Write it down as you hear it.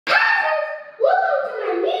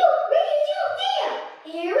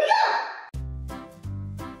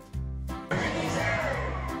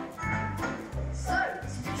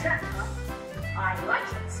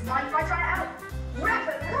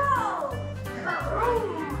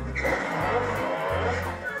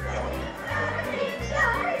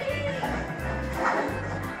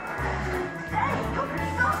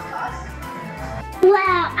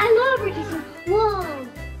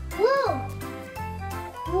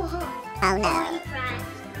Oh no. Oh, he crashed.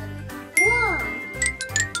 Whoa.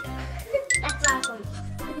 That's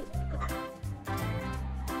awesome.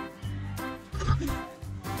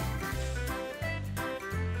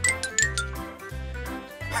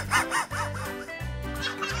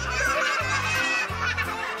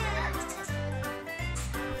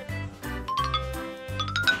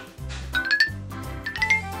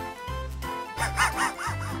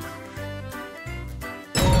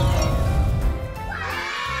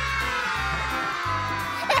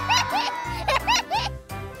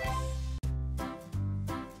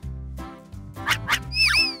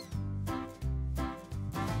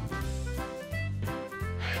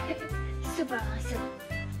 Super awesome.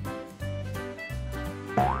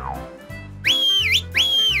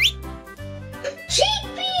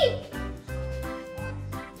 Chickpeak!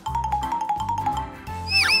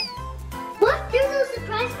 What? There's no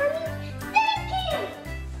surprise for me? Thank you!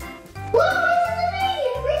 Whoa, this is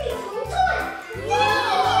amazing! Ricky's home toy!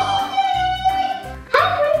 Hi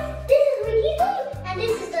friends, this is Ricky's home, and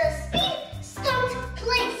this is the Speed Stunt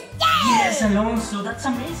Playset. Yes, Alonso, that's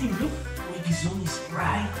amazing. Look, Ricky's Zoom is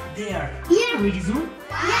right there. Yeah. Ricky's Zoom?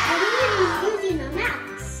 Yeah, everyone is using a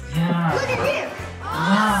mouse. Yeah. Look at there.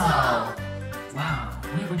 Wow. Wow.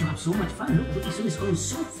 We're going to have so much fun. Look, Ricky's Zoom is going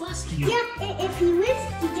so fast here. Yeah, if he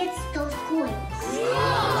wins, he gets those coins.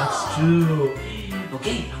 Wow, that's true.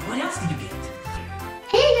 Okay, and what else did you get?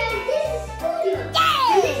 Hey guys, this is Studio.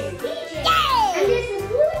 And this is DJ. And this is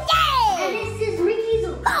Blue. And this is Ricky's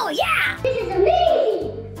Zoom. Oh yeah. This is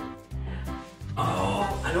amazing.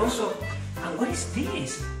 Oh, and also, and what is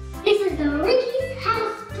this? This is the Ricky's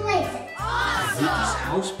House Playset. Ricky's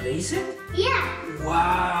house playset? Yeah,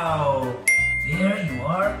 Wow. There you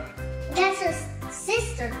are. that's his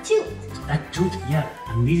sister Toot. That Toot, yeah.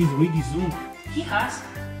 And this is Ricky's Zoom. He has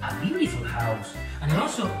a beautiful house. And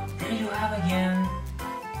also, there you have again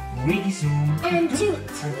Ricky's Zoom. And Toot.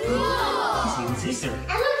 And his little sister.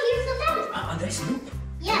 And look, here's the family. And there's Loop.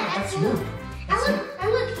 Yeah, that's Loop. Loop. And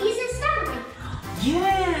look, he's his family.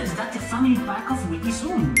 Yes, that's the family pack of Ricky's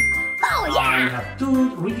Zoom. Oh We yeah. have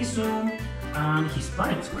Toot, Ricky's Zoom, and his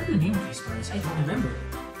parents. What are the name of his parents? I don't remember.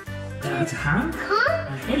 It's Hank Hank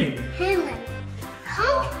and Helen. Helen.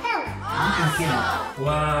 Hank Helen. Hank and Helen.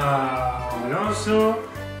 Wow. And also,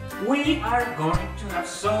 we are going to have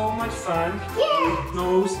so much fun with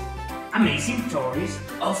those amazing toys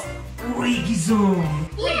of Ricky's Zoom.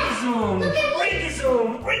 Ricky's Zoom. Look at me. Ricky's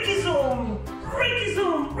Zoom. Ricky's Zoom. Ricky's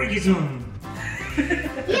Zoom. Ricky's Zoom. Yeah,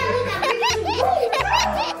 look at Ricky's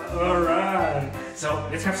Zoom. Alright. So,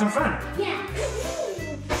 let's have some fun. Yeah.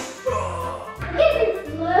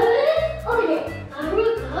 Over there.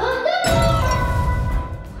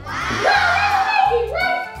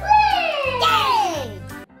 Let's play! Yay.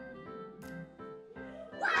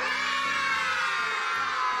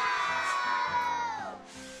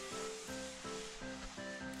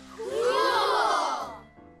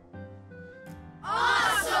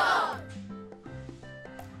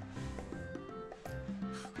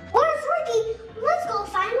 Where's Ricky? Let's go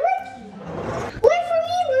find Ricky. Wait for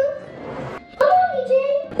me, Luke. Come on, EJ.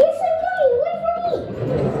 Yes, I'm coming. Wait for me.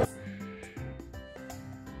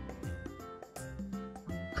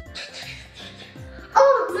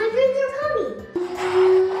 Oh, my friends are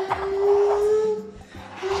coming.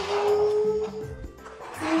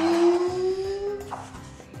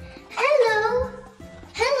 Hello.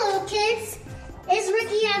 Hello, kids. Is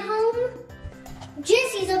Ricky at home?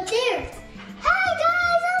 Jesse's up there. Hi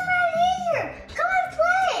guys, I'm right here. Come and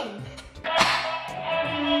play.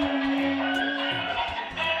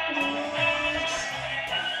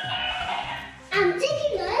 I'm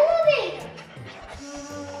taking the elevator.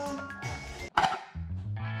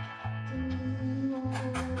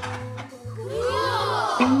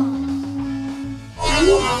 I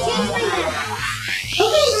need to change my map.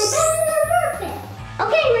 Okay, my buttons are perfect.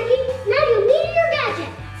 Okay, Ricky, now you need your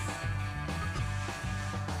gadgets.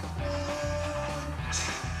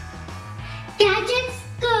 Gadgets,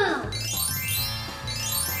 go!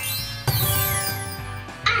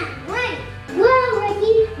 I'm ready. Wow,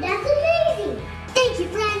 Ricky, that's amazing. Thank you,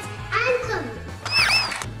 friends. I'm coming.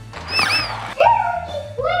 Hey, Ricky,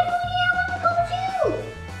 wait for me. I want to go too.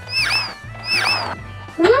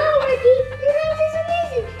 Wow,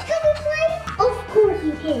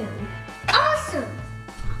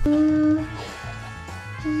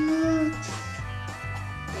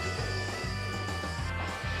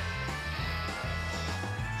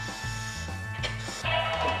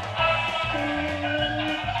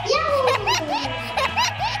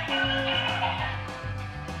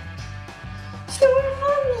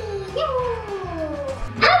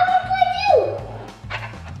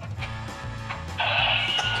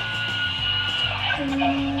 I'm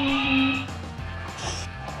ready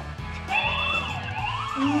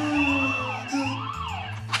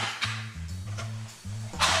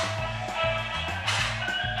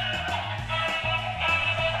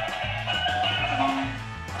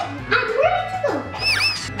to go.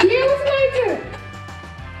 Now it's my turn.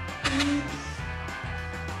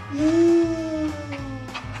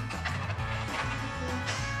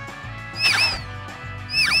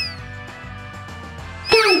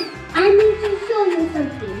 Guys, I need to show you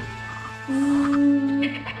something.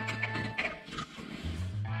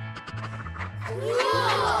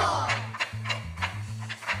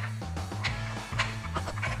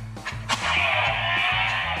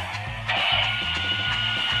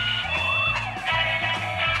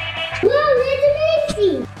 Wow, that's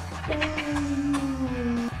amazing!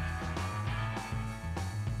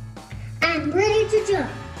 I'm ready to jump.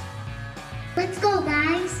 Let's go,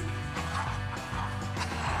 guys.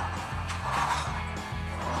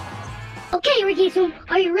 Okay, Ricky, so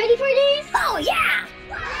are you ready for this? Oh, yeah!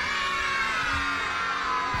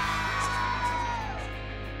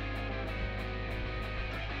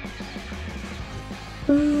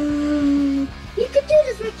 You can do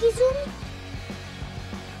this, Ricky, Zoom.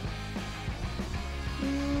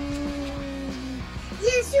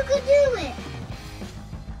 Yes, you can do it.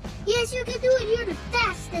 Yes, you can do it. You're the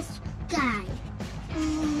fastest guy.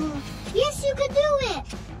 Yes, you can do it.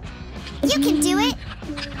 You can do it.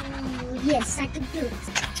 Yes, I can do it.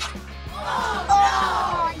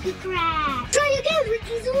 Oh, you crashed. Try again,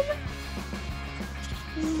 Ricky Zoom.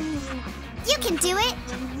 You can do it.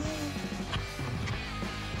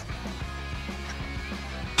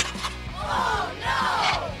 Oh,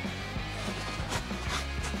 no!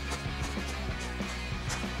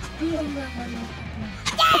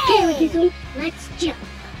 Okay, Ricky Zoom, let's jump.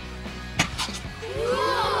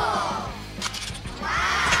 Whoa.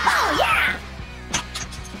 Wow. Oh, yeah!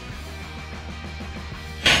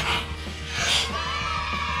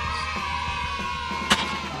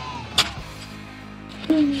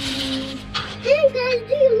 Hey guys,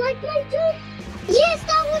 do you like my jump? Yes,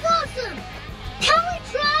 that was awesome! Can we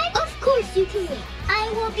try? Of course you can.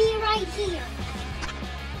 I will be right here.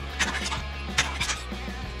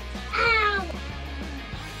 Ow!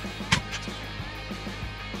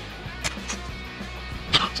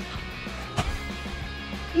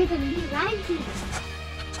 You're gonna be right here.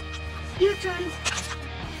 Your turn.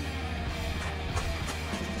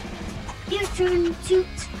 Your turn, Toot.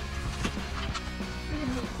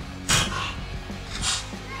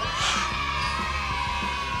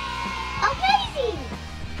 Amazing!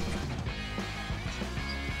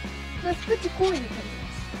 Let's put the coin in this.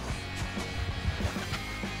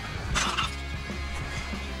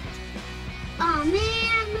 Oh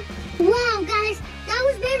man! Wow, guys, that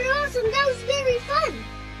was very awesome. That was very fun.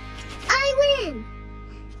 I win.